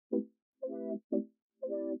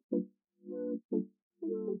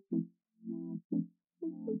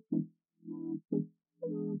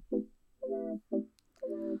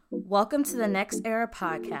Welcome to the NextEra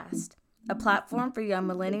podcast, a platform for young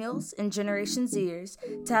millennials and Generation Zers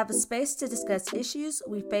to have a space to discuss issues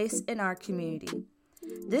we face in our community.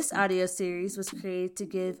 This audio series was created to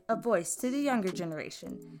give a voice to the younger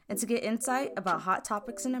generation and to get insight about hot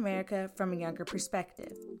topics in America from a younger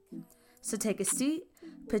perspective. So take a seat,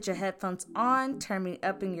 put your headphones on, turn me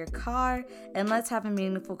up in your car, and let's have a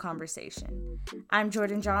meaningful conversation. I'm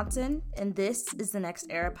Jordan Johnson, and this is the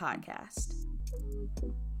NextEra podcast.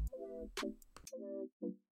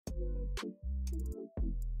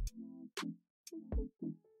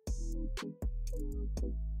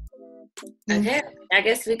 Okay, I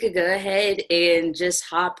guess we could go ahead and just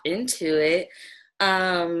hop into it.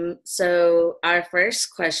 So our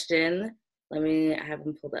first question, I have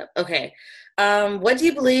them pulled up. Okay. What do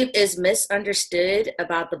you believe is misunderstood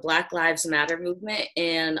about the Black Lives Matter movement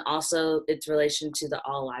and also its relation to the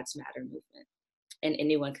All Lives Matter movement? And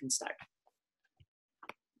anyone can start.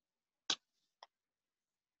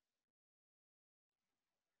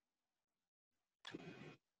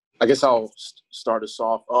 I guess I'll start us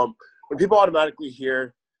off. When people automatically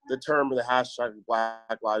hear the term or the hashtag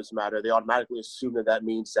Black Lives Matter, they automatically assume that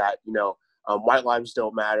means that, white lives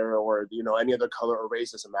don't matter or, any other color or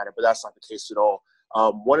race doesn't matter, but that's not the case at all.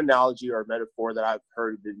 One analogy or metaphor that I've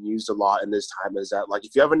heard been used a lot in this time is that, like,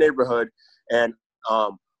 if you have a neighborhood and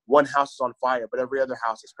one house is on fire, but every other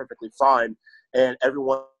house is perfectly fine, and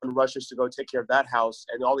everyone rushes to go take care of that house,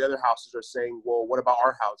 and all the other houses are saying, well, what about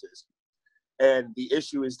our houses? And the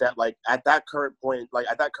issue is that, like, at that current point, like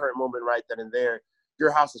at that current moment right then and there,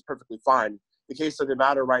 your house is perfectly fine. The case of the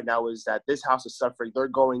matter right now is that this house is suffering. They're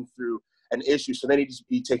going through an issue, so they need to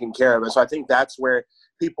be taken care of. And so I think that's where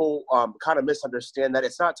people kind of misunderstand that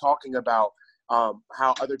it's not talking about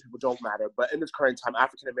how other people don't matter. But in this current time,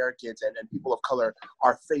 African Americans and people of color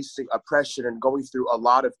are facing oppression and going through a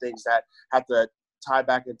lot of things that have to tie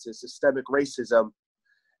back into systemic racism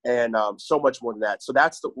and so much more than that. So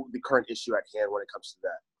that's the current issue at hand when it comes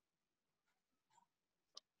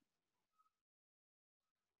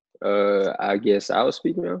to that. I guess I'll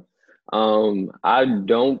speak now. The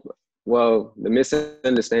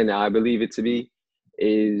misunderstanding I believe it to be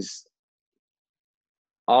is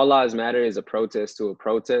All Lives Matter is a protest to a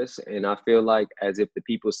protest. And I feel like as if the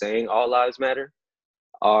people saying All Lives Matter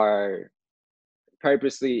are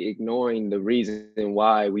purposely ignoring the reason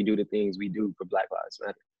why we do the things we do for Black Lives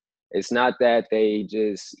Matter. It's not that they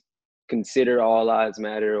just consider All Lives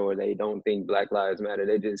Matter or they don't think Black Lives Matter.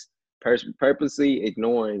 They just purposely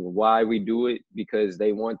ignoring why we do it because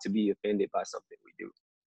they want to be offended by something we do.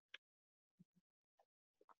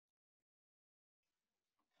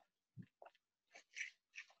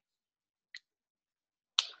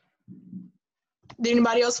 Did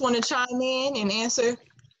anybody else want to chime in and answer?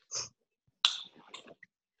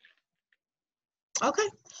 Okay.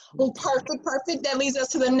 Well, perfect. That leads us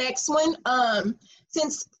to the next one.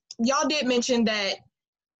 Since y'all did mention that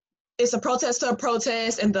it's a protest to a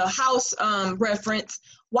protest and the House reference,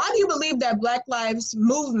 why do you believe that Black Lives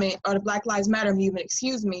Movement, or the Black Lives Matter movement,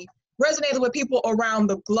 resonated with people around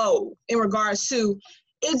the globe in regards to,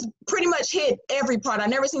 it's pretty much hit every part. I've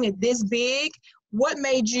never seen it this big. What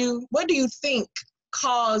do you think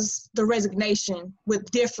caused the resignation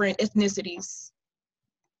with different ethnicities?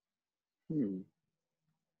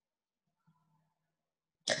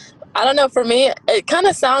 I don't know. For me, it kind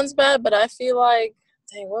of sounds bad, but I feel like,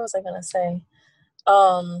 what was I gonna say?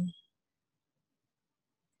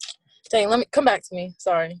 Let me come back to me.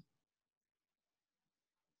 Sorry.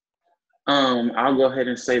 I'll go ahead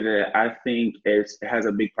and say that I think it has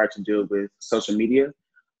a big part to do with social media.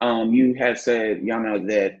 You had said, Yana,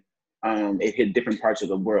 that it hit different parts of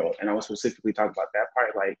the world, and I was specifically talking about that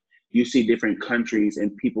part. Like, you see different countries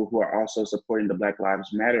and people who are also supporting the Black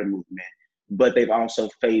Lives Matter movement, but they've also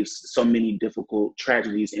faced so many difficult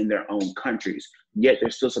tragedies in their own countries, yet they're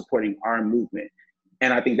still supporting our movement.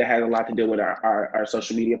 And I think that has a lot to do with our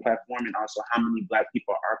social media platform and also how many Black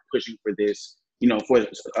people are pushing for this, for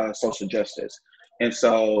social justice. And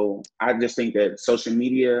so I just think that social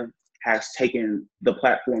media has taken the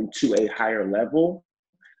platform to a higher level,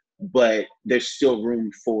 but there's still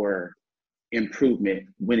room for improvement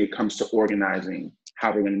when it comes to organizing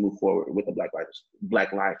how we're going to move forward with the Black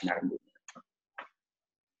Lives Matter movement.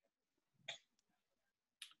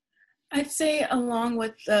 I'd say along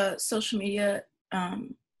with the social media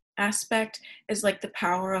aspect is like the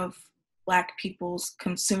power of Black people's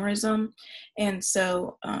consumerism. And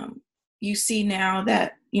so you see now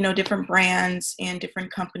that, different brands and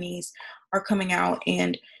different companies are coming out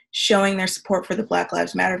and showing their support for the Black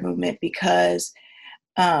Lives Matter movement because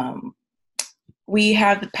we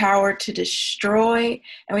have the power to destroy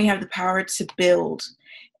and we have the power to build.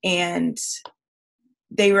 and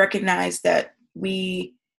they recognize that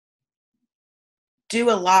we do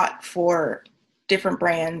a lot for different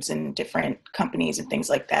brands and different companies and things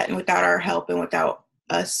like that. And without our help and without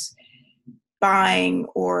us buying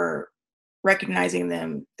or recognizing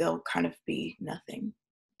them, they'll kind of be nothing.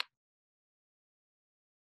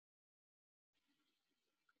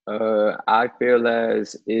 I feel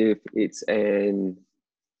as if it's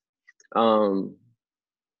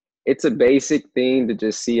it's a basic thing to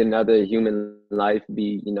just see another human life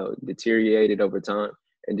be, deteriorated over time,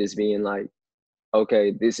 and just being like,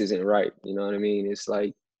 okay, this isn't right. You know what I mean? It's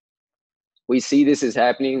like, we see this is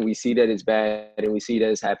happening, we see that it's bad, and we see that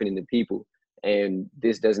it's happening to people, and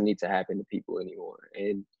this doesn't need to happen to people anymore.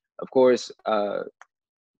 And of course,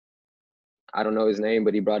 I don't know his name,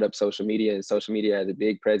 but he brought up social media, and social media has a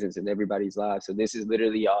big presence in everybody's lives. So this is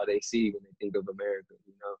literally all they see when they think of America,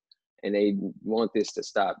 and they want this to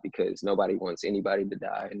stop because nobody wants anybody to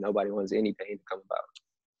die and nobody wants any pain to come about.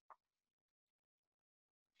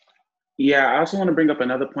 Yeah, I also want to bring up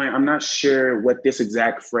another point. I'm not sure what this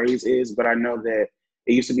exact phrase is, but I know that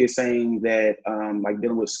it used to be a saying that, like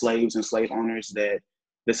dealing with slaves and slave owners, that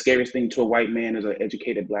the scariest thing to a white man is an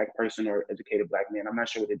educated Black person or educated Black man. I'm not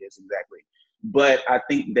sure what it is exactly. But I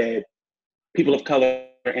think that people of color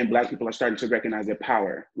and Black people are starting to recognize their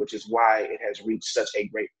power, which is why it has reached such a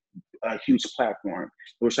great, huge platform.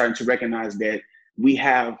 We're starting to recognize that we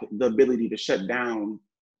have the ability to shut down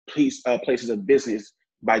places of business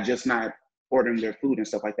by just not ordering their food and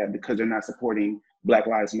stuff like that because they're not supporting Black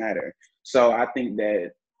Lives Matter. So I think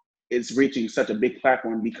that it's reaching such a big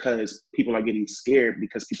platform because people are getting scared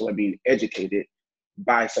because people are being educated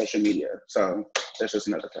by social media. So that's just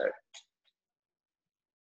another fact.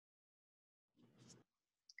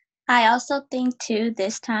 I also think too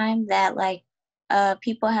this time that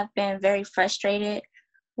people have been very frustrated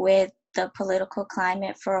with the political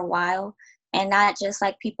climate for a while, and not just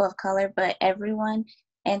like people of color, but everyone.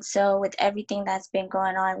 And so with everything that's been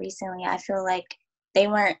going on recently, I feel like they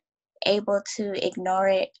weren't able to ignore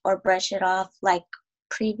it or brush it off like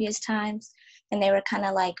previous times. And they were kind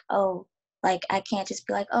of like, oh, like I can't just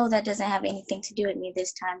be like, oh, that doesn't have anything to do with me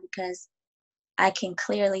this time because I can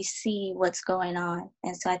clearly see what's going on.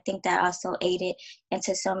 And so I think that also aided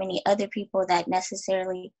into so many other people that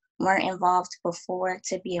necessarily weren't involved before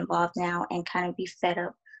to be involved now and kind of be fed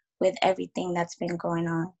up with everything that's been going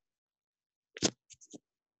on.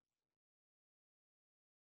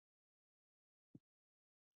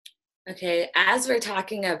 Okay, as we're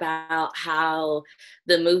talking about how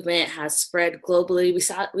the movement has spread globally,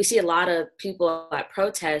 we see a lot of people at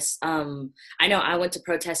protests. I know I went to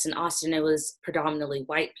protests in Austin. It was predominantly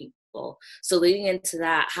white people. So leading into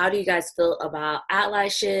that, how do you guys feel about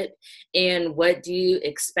allyship, and what do you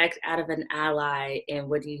expect out of an ally, and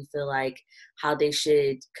what do you feel like how they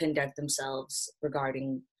should conduct themselves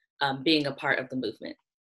regarding being a part of the movement?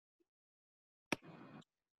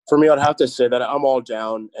 For me, I'd have to say that I'm all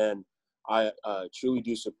down, and I truly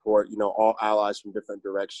do support, all allies from different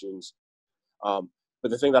directions. But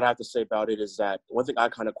the thing that I have to say about it is that one thing I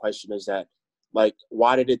kind of question is that, like,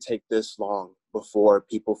 why did it take this long before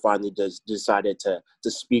people finally decided to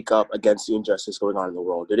speak up against the injustice going on in the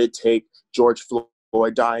world? Did it take George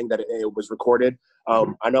Floyd dying that it was recorded?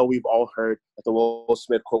 I know we've all heard the Will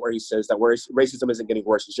Smith quote where he says that racism isn't getting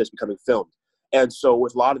worse, it's just becoming filmed. And so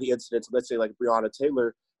with a lot of the incidents, let's say like Breonna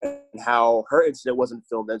Taylor, and how her incident wasn't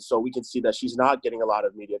filmed. And so we can see that she's not getting a lot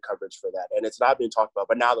of media coverage for that. And it's not being talked about.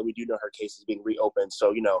 But now that we do know her case is being reopened,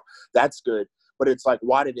 so, that's good. But it's like,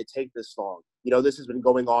 why did it take this long? This has been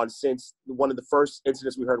going on since one of the first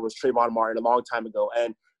incidents we heard was Trayvon Martin a long time ago.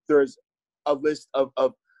 And there's a list of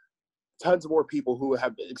tons more people who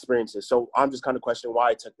have experienced this. So I'm just kind of questioning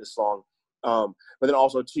why it took this long. But then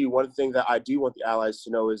also, too, one thing that I do want the allies to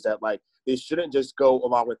know is that, like, they shouldn't just go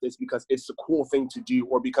along with this because it's a cool thing to do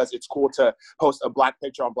or because it's cool to post a Black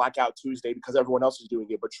picture on Blackout Tuesday because everyone else is doing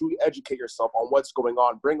it, but truly educate yourself on what's going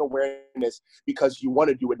on. Bring awareness because you want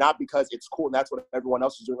to do it, not because it's cool and that's what everyone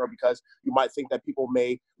else is doing or because you might think that people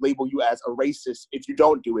may label you as a racist if you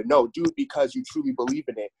don't do it. No, do it because you truly believe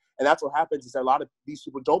in it. And that's what happens is that a lot of these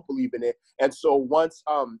people don't believe in it. And so once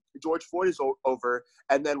George Floyd is over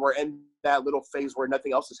and then we're in that little phase where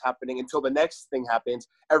nothing else is happening until the next thing happens,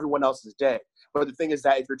 everyone else is dead. But the thing is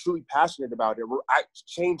that if you're truly passionate about it,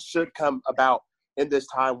 change should come about in this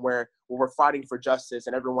time where we're fighting for justice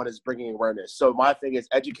and everyone is bringing awareness. So my thing is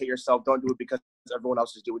educate yourself. Don't do it because everyone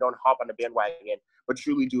else is doing it. Don't hop on the bandwagon, but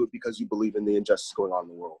truly do it because you believe in the injustice going on in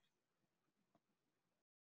the world.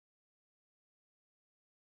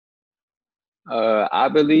 I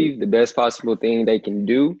believe the best possible thing they can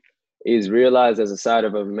do is realize there's a side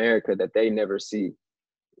of America that they never see.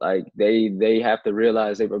 Like they have to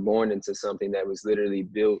realize they were born into something that was literally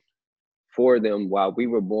built for them while we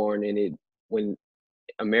were born, and when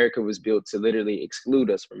America was built to literally exclude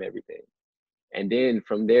us from everything. And then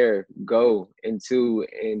from there, go into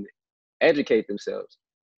and educate themselves.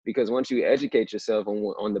 Because once you educate yourself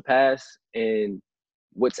on the past and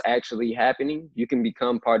what's actually happening, you can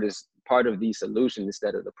become part of the solution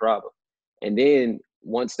instead of the problem. And then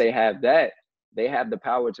once they have that, they have the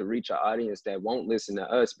power to reach an audience that won't listen to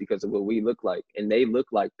us because of what we look like. And they look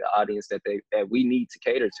like the audience that we need to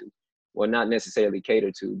cater to. Well, not necessarily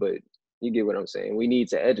cater to, but you get what I'm saying. We need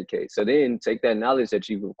to educate. So then take that knowledge that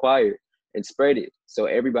you've acquired and spread it so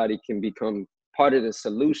everybody can become part of the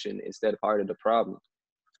solution instead of part of the problem.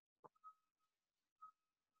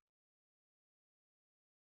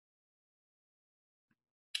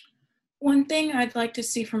 One thing I'd like to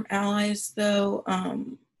see from allies, though,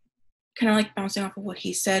 kind of like bouncing off of what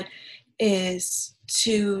he said, is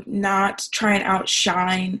to not try and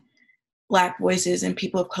outshine Black voices and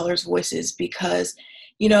people of color's voices, because,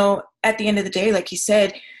 you know, at the end of the day, like he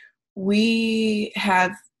said, we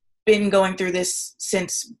have been going through this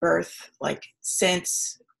since birth, like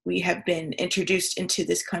since we have been introduced into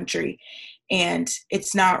this country. And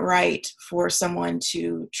it's not right for someone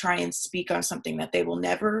to try and speak on something that they will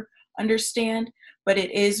never understand, but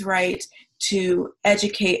it is right to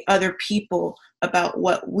educate other people about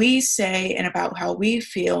what we say and about how we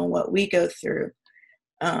feel and what we go through,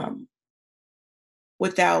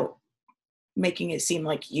 without making it seem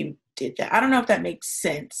like you did that. I don't know if that makes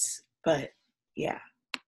sense, but yeah.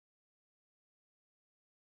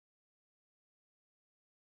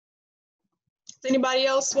 Does anybody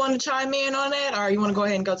else want to chime in on that, or you want to go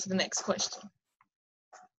ahead and go to the next question?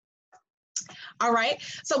 All right.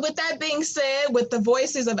 So with that being said, with the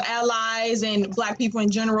voices of allies and Black people in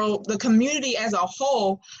general, the community as a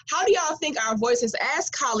whole, how do y'all think our voices as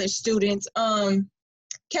college students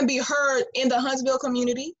can be heard in the Huntsville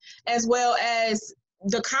community as well as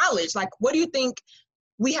the college? Like, what do you think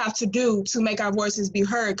we have to do to make our voices be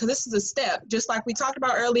heard? Because this is a step, just like we talked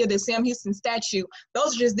about earlier, the Sam Houston statue.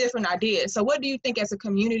 Those are just different ideas. So what do you think as a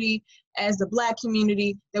community, as the Black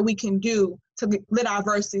community, that we can do to let our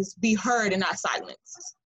voices be heard and not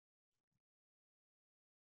silenced?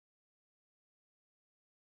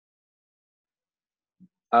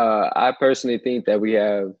 I personally think that we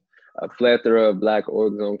have a plethora of Black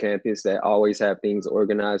orgs on campus that always have things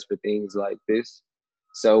organized for things like this.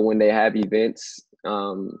 So when they have events,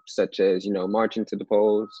 such as, you know, marching to the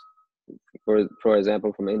polls, for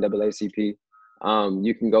example, from NAACP,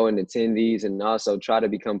 you can go and attend these and also try to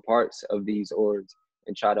become parts of these orgs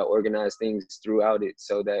and try to organize things throughout it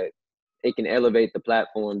so that it can elevate the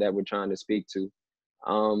platform that we're trying to speak to.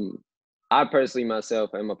 I personally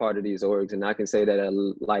myself am a part of these orgs, and I can say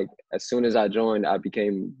that like as soon as I joined, I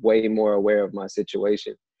became way more aware of my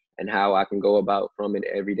situation and how I can go about from it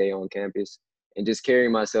every day on campus and just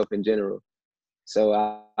carrying myself in general. So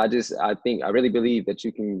I really believe that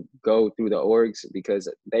you can go through the orgs because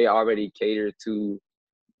they already cater to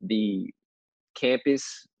the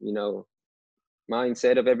campus, you know,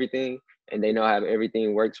 mindset of everything, and they know how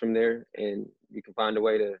everything works from there, and you can find a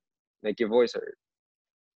way to make your voice heard.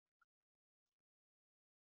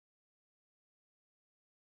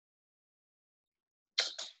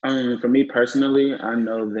 For me personally, I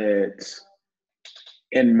know that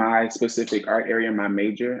in my specific art area, my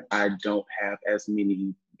major, I don't have as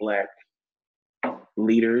many Black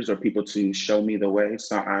leaders or people to show me the way.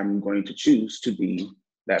 So I'm going to choose to be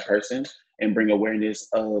that person and bring awareness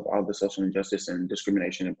of all the social injustice and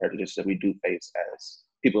discrimination and prejudice that we do face as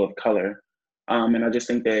people of color. And I just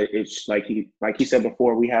think that it's like he said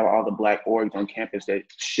before, we have all the Black orgs on campus that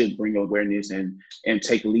should bring awareness and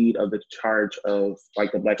take lead of the charge of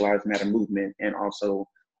like the Black Lives Matter movement and also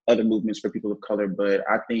other movements for people of color. But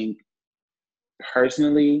I think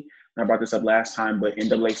personally, and I brought this up last time, but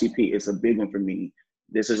NAACP is a big one for me.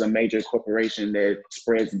 This is a major corporation that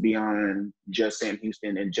spreads beyond just Sam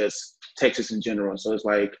Houston and just Texas in general. So it's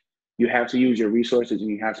like you have to use your resources and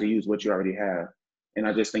you have to use what you already have. And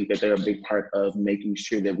I just think that they're a big part of making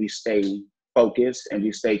sure that we stay focused and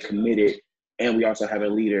we stay committed, and we also have a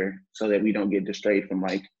leader so that we don't get distracted from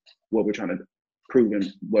like what we're trying to prove and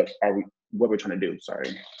what we're trying to do.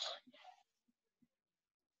 Sorry.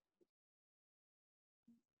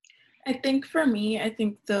 I think for me, I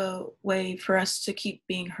think the way for us to keep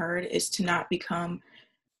being heard is to not become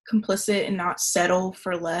complicit and not settle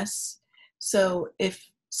for less. So if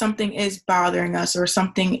something is bothering us or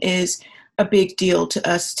something is a big deal to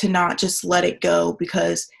us, to not just let it go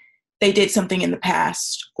because they did something in the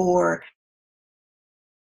past or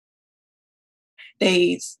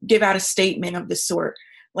they give out a statement of the sort.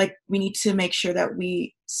 like we need to make sure that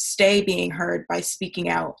we stay being heard by speaking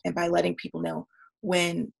out and by letting people know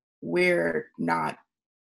when we're not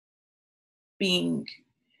being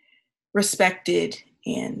respected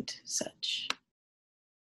and such.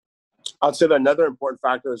 I'd say that another important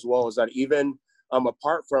factor as well is that even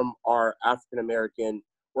apart from our African American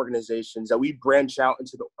organizations, that we branch out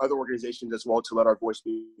into the other organizations as well to let our voice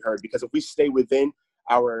be heard. Because if we stay within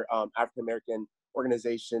our African American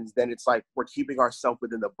organizations, then it's like we're keeping ourselves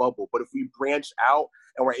within the bubble. But if we branch out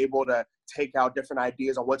and we're able to take out different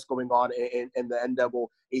ideas on what's going on in the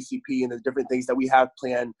NAACP and the different things that we have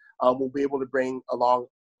planned, we'll be able to bring along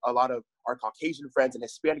a lot of our Caucasian friends and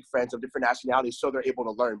Hispanic friends of different nationalities so they're able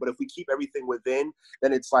to learn. But if we keep everything within,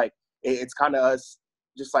 then it's like, it's kind of us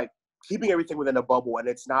just like keeping everything within a bubble and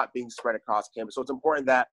it's not being spread across campus. So it's important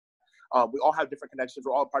that we all have different connections.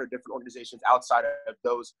 We're all part of different organizations outside of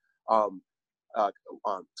those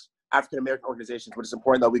African-American organizations, but it's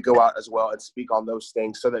important that we go out as well and speak on those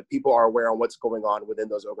things so that people are aware on what's going on within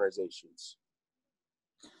those organizations.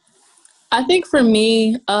 I think for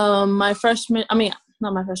me, not my freshman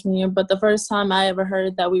year, but the first time I ever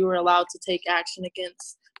heard that we were allowed to take action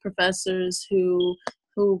against professors who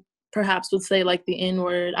perhaps would say like the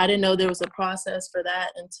N-word. I didn't know there was a process for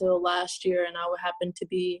that until last year, and I would happen to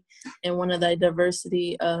be in one of the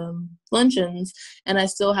diversity luncheons, and I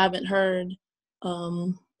still haven't heard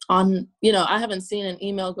I haven't seen an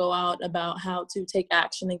email go out about how to take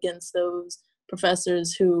action against those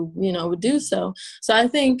professors who, would do so. So I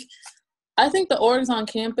think the orgs on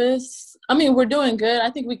campus, we're doing good. I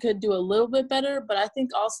think we could do a little bit better, but I think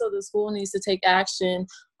also the school needs to take action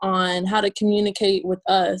on how to communicate with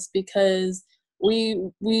us, because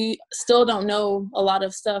we still don't know a lot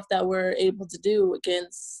of stuff that we're able to do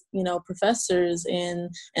against, professors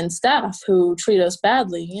and staff who treat us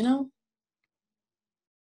badly,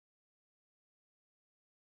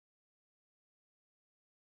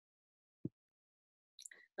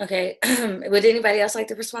 Okay, would anybody else like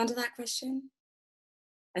to respond to that question?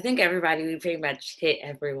 I think we pretty much hit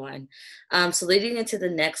everyone. So leading into the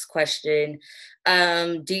next question,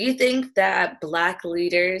 do you think that Black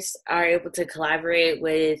leaders are able to collaborate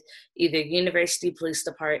with either University Police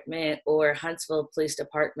Department or Huntsville Police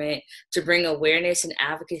Department to bring awareness and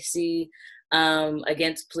advocacy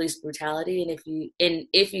against police brutality? And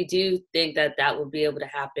if you do think that that would be able to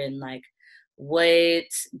happen, like what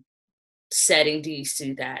setting do you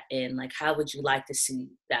see that in? Like, how would you like to see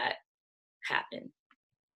that happen?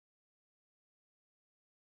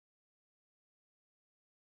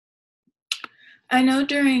 I know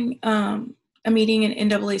during a meeting in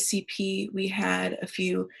NAACP, we had a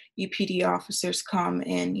few UPD officers come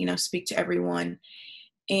and, speak to everyone.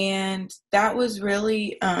 And that was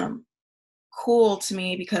really cool to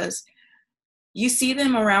me because you see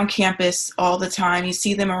them around campus all the time. You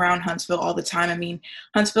see them around Huntsville all the time.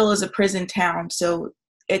 Huntsville is a prison town, so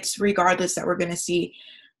it's regardless that we're going to see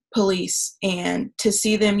police. And to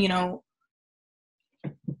see them,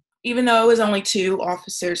 even though it was only 2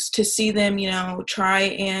 officers, to see them, try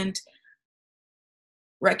and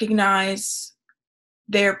recognize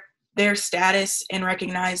their status and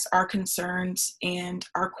recognize our concerns and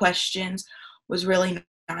our questions was really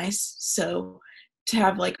nice. So to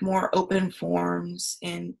have like more open forums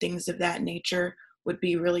and things of that nature would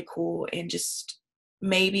be really cool, and just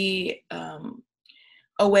maybe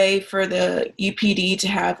a way for the UPD to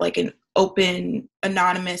have like an open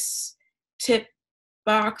anonymous tip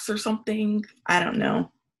box or something. I don't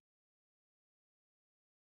know.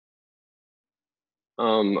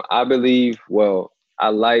 I believe, I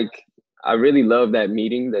really love that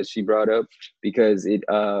meeting that she brought up, because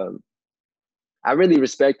I really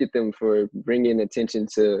respected them for bringing attention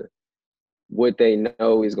to what they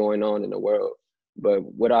know is going on in the world. But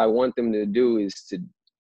what I want them to do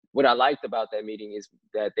what I liked about that meeting is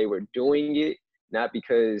that they were doing it, not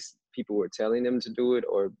because people were telling them to do it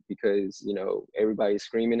or because, everybody's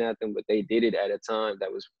screaming at them, but they did it at a time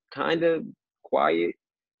that was kind of quiet.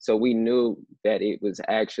 So we knew that it was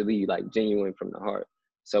actually like genuine from the heart.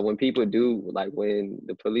 So when people do, like when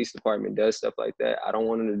the police department does stuff like that, I don't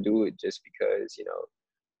want them to do it just because,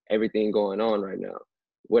 everything going on right now.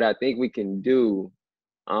 What I think we can do,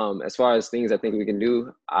 as far as things I think we can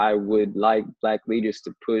do, I would like Black leaders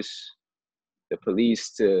to push the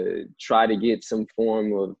police to try to get some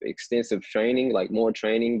form of extensive training, like more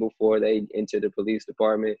training before they enter the police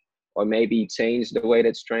department, or maybe change the way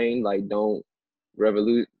that's trained. Like don't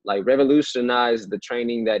revolutionize the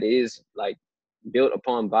training that is like built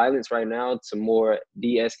upon violence right now to more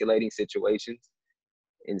de-escalating situations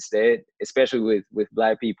instead, especially with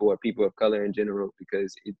Black people or people of color in general,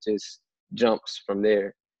 because it just jumps from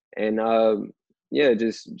there. And yeah,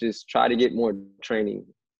 just try to get more training.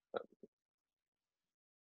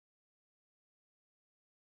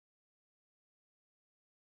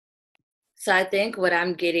 So I think what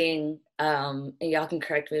I'm getting, and y'all can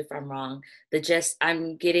correct me if I'm wrong,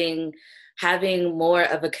 I'm getting having more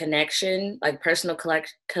of a connection, like personal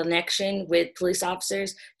connection with police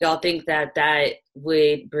officers. Y'all think that that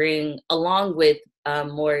would bring, along with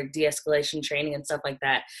more de-escalation training and stuff like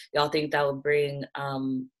that, y'all think that would bring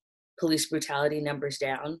police brutality numbers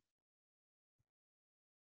down?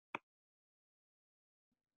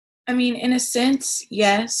 I mean, in a sense,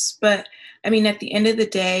 yes, but I mean, at the end of the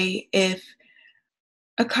day, if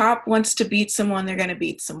a cop wants to beat someone, they're going to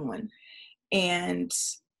beat someone. And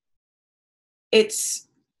it's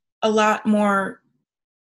a lot more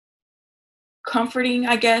comforting,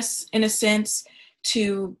 I guess, in a sense,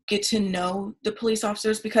 to get to know the police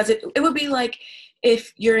officers, because it would be like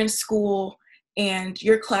if you're in school and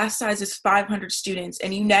your class size is 500 students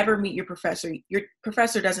and you never meet your professor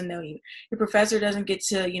doesn't know you. Your professor doesn't get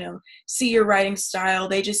to, see your writing style.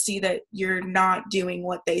 They just see that you're not doing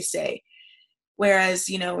what they say. Whereas,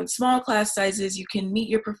 in small class sizes, you can meet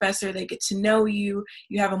your professor, they get to know you,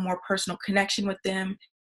 you have a more personal connection with them.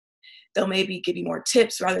 They'll maybe give you more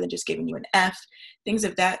tips rather than just giving you an F, things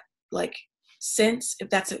of that sense, if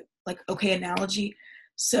that's a okay analogy.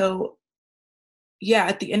 So yeah,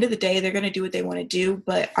 at the end of the day, they're going to do what they want to do,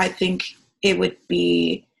 but I think it would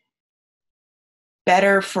be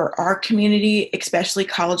better for our community, especially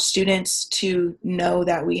college students, to know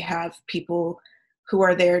that we have people who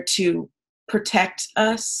are there to protect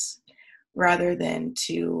us rather than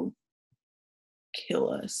to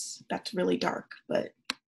kill us. That's really dark, but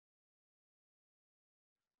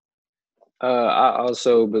I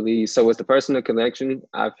also believe, so with the personal connection,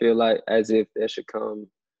 I feel like as if there should come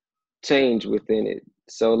change within it.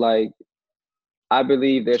 So I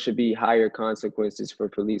believe there should be higher consequences for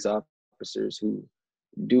police officers who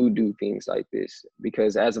do things like this,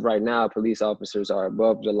 because as of right now, police officers are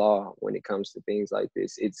above the law when it comes to things like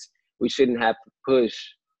this. We shouldn't have to push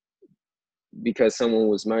because someone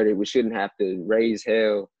was murdered. We shouldn't have to raise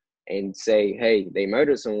hell and say, hey, they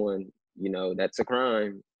murdered someone, that's a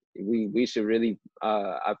crime. We should really,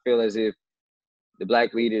 I feel as if the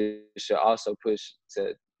Black leaders should also push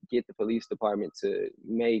to get the police department to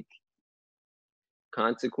make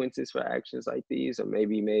consequences for actions like these, or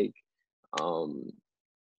maybe make,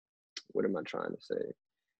 what am I trying to say?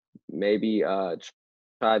 Maybe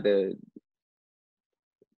try to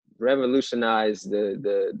revolutionize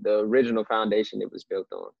the original foundation it was built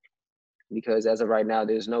on. Because as of right now,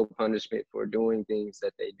 there's no punishment for doing things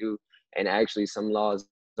that they do. And actually some laws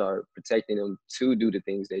are protecting them to do the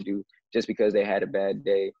things they do. Just because they had a bad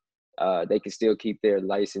day, they can still keep their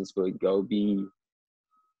license, but go be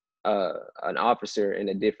an officer in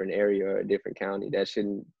a different area or a different county.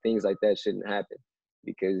 Things like that shouldn't happen,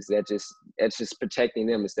 because that's just protecting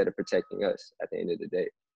them instead of protecting us at the end of the day.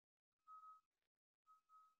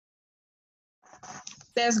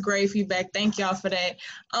 That's great feedback. Thank y'all for that.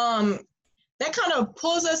 That kind of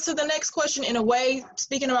pulls us to the next question in a way,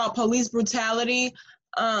 speaking about police brutality,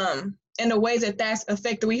 and the ways that that's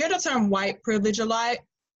affected. We hear the term white privilege a lot.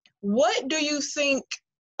 What do you think,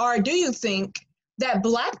 or do you think that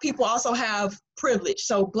Black people also have privilege?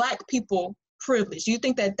 So Black people privilege. Do you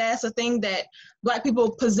think that that's a thing that Black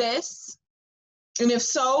people possess? And if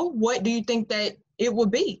so, what do you think that it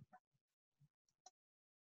would be?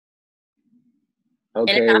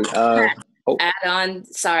 Okay. Add on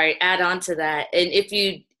to that. And if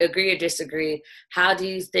you agree or disagree, how do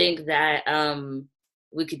you think that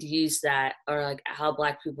we could use that, or how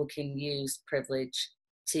Black people can use privilege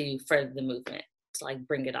to further the movement, to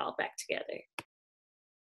bring it all back together?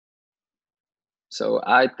 So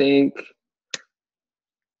I think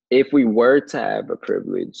if we were to have a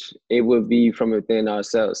privilege, it would be from within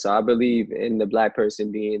ourselves. So I believe in the Black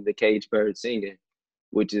person being the cage bird singing,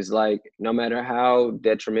 which is no matter how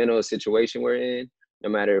detrimental a situation we're in, no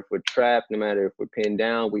matter if we're trapped, no matter if we're pinned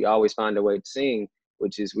down, we always find a way to sing,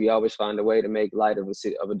 which is we always find a way to make light of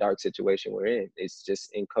a dark situation we're in. It's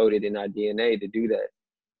just encoded in our DNA to do that.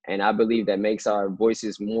 And I believe that makes our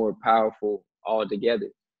voices more powerful altogether.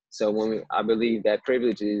 So I believe that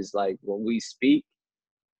privilege is when we speak,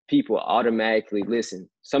 people automatically listen.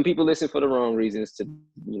 Some people listen for the wrong reasons to,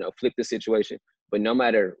 flip the situation. But no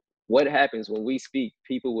matter what happens when we speak,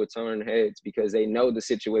 people will turn heads because they know the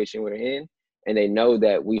situation we're in, and they know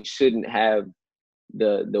that we shouldn't have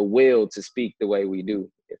the will to speak the way we do,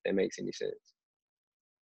 if that makes any sense.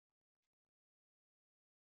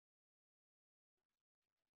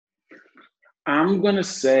 I'm going to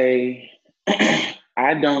say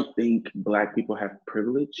I don't think Black people have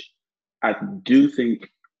privilege. I do think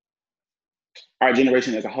our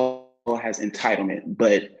generation as a whole has entitlement,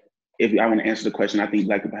 but if I want to answer the question, I think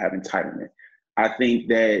Black people have entitlement. I think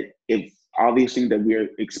that if all these things that we're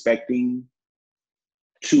expecting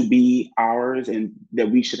to be ours and that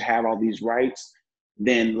we should have all these rights,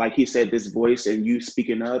 then like he said, this voice and you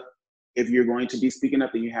speaking up, if you're going to be speaking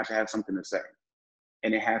up, then you have to have something to say.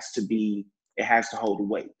 And it has to hold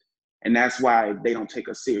weight. And that's why they don't take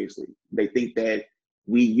us seriously. They think that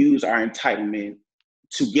we use our entitlement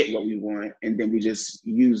to get what we want, and then we just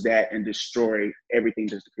use that and destroy everything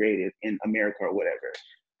that's created in America or whatever.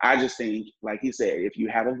 I just think, like he said, if you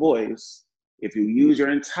have a voice, if you use your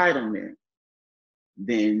entitlement,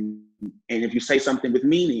 then, and if you say something with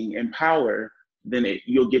meaning and power, then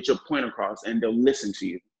you'll get your point across and they'll listen to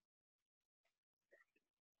you.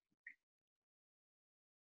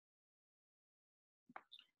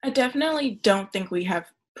 I definitely don't think we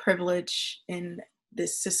have privilege in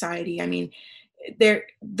this society. I mean,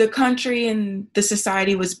 the country and the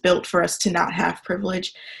society was built for us to not have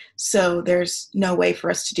privilege. So there's no way for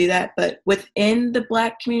us to do that. But within the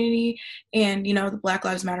Black community and, the Black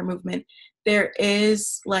Lives Matter movement, there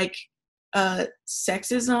is like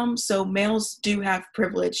sexism. So males do have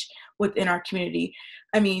privilege within our community.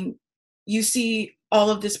 I mean, you see all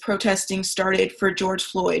of this protesting started for George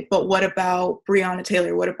Floyd, but what about Breonna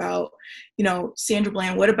Taylor? What about, Sandra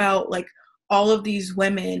Bland? What about like all of these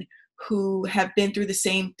women who have been through the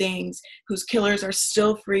same things, whose killers are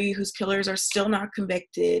still free, whose killers are still not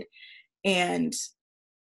convicted? And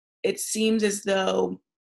it seems as though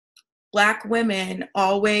Black women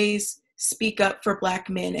always speak up for Black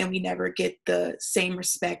men, and we never get the same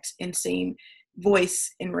respect and same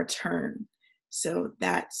voice in return. So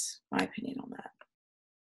that's my opinion on that.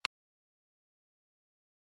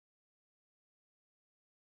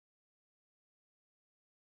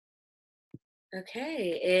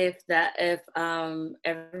 Okay, if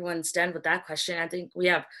everyone's done with that question, I think we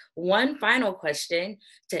have one final question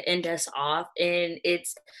to end us off, and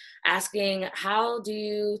it's asking, how do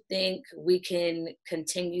you think we can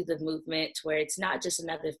continue the movement to where it's not just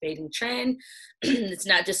another fading trend, it's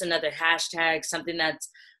not just another hashtag, something that's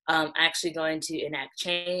actually going to enact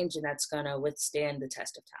change and that's going to withstand the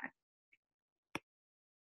test of time?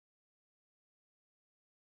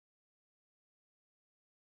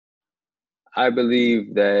 I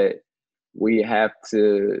believe that we have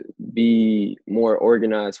to be more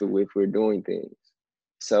organized with if we're doing things.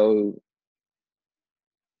 So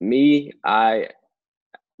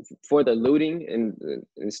for the looting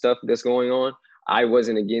and stuff that's going on, I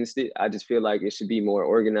wasn't against it. I just feel like it should be more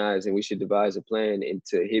organized and we should devise a plan and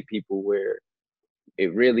to hit people where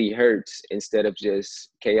it really hurts instead of just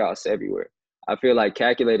chaos everywhere. I feel like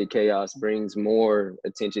calculated chaos brings more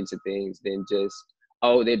attention to things than just,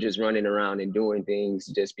 oh, they're just running around and doing things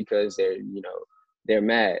just because they're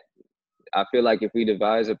mad. I feel like if we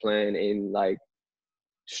devise a plan and like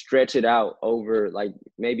stretch it out over, like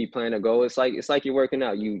maybe plan a goal, it's like you're working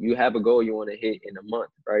out. You have a goal you want to hit in a month,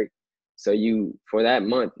 right? So for that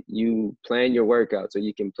month, you plan your workout so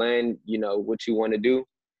you can plan, what you want to do,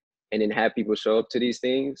 and then have people show up to these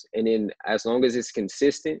things. And then as long as it's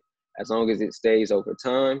consistent, as long as it stays over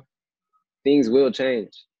time, things will change.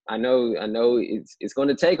 I know it's going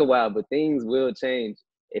to take a while, but things will change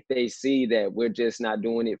if they see that we're just not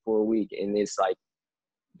doing it for a week and it's like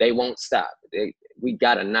they won't stop. We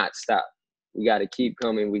got to not stop. We got to keep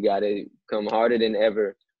coming. We got to come harder than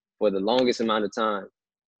ever for the longest amount of time.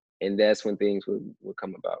 And that's when things will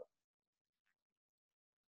come about.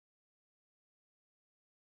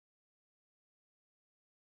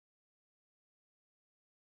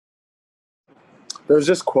 There's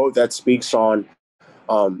this quote that speaks on,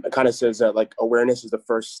 it kind of says that like awareness is the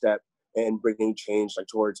first step in bringing change like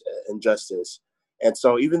towards injustice. And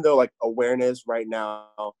so even though like awareness right now,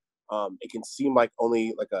 it can seem like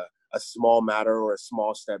only like a small matter or a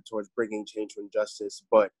small step towards bringing change to injustice,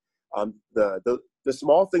 but the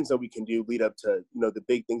small things that we can do lead up to, the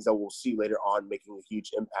big things that we'll see later on making a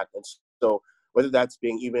huge impact. And so whether that's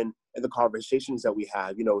being even in the conversations that we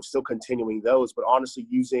have, still continuing those, but honestly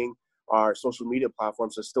using our social media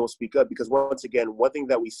platforms to still speak up. Because once again, one thing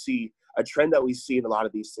that we see, a trend that we see in a lot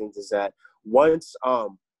of these things is that once,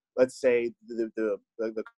 let's say the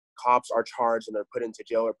cops are charged and they're put into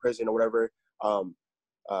jail or prison or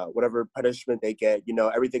whatever punishment they get,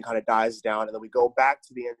 everything kind of dies down. And then we go back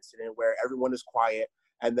to the incident where everyone is quiet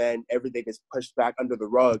and then everything is pushed back under the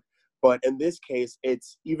rug. But in this case,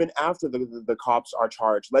 it's even after the cops are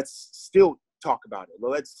charged, let's still talk about it.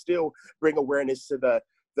 Let's still bring awareness to the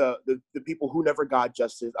people who never got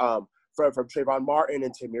justice, from Trayvon Martin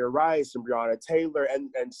and Tamir Rice and Breonna Taylor and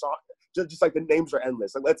just like the names are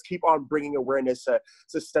endless. Like, let's keep on bringing awareness to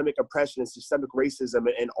systemic oppression and systemic racism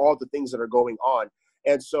and all the things that are going on.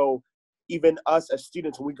 And so even us as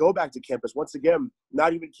students, when we go back to campus, once again,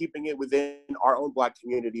 not even keeping it within our own Black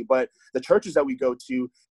community, but the churches that we go to,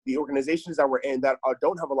 the organizations that we're in that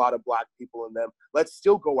don't have a lot of Black people in them, let's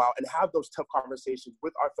still go out and have those tough conversations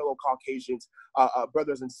with our fellow Caucasians,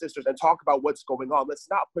 brothers and sisters, and talk about what's going on. Let's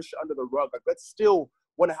not push it under the rug. Like, let's still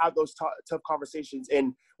want to have those tough conversations,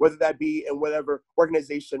 and whether that be in whatever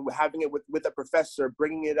organization, having it with a professor,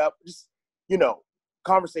 bringing it up, just,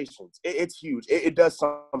 conversations. It's huge. It does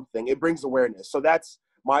something. It brings awareness. So that's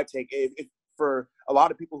my take. If for a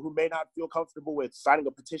lot of people who may not feel comfortable with signing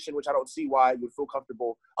a petition, which I don't see why you would feel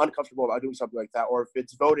uncomfortable about doing something like that, or if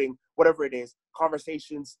it's voting, whatever it is,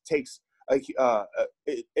 conversations takes it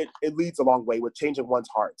leads a long way with changing one's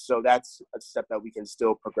heart. So that's a step that we can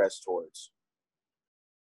still progress towards.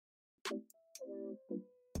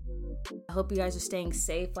 I hope you guys are staying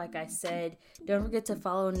safe. Like I said, don't forget to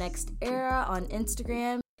follow NextEra on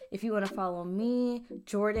Instagram. If you want to follow me,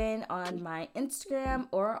 Jordan, on my Instagram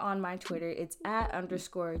or on my Twitter, it's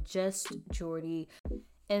 @_justjordy.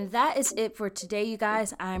 And that is it for today, you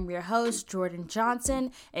guys. I'm your host, Jordan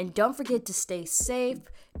Johnson. And don't forget to stay safe,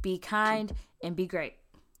 be kind, and be great.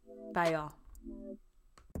 Bye, y'all.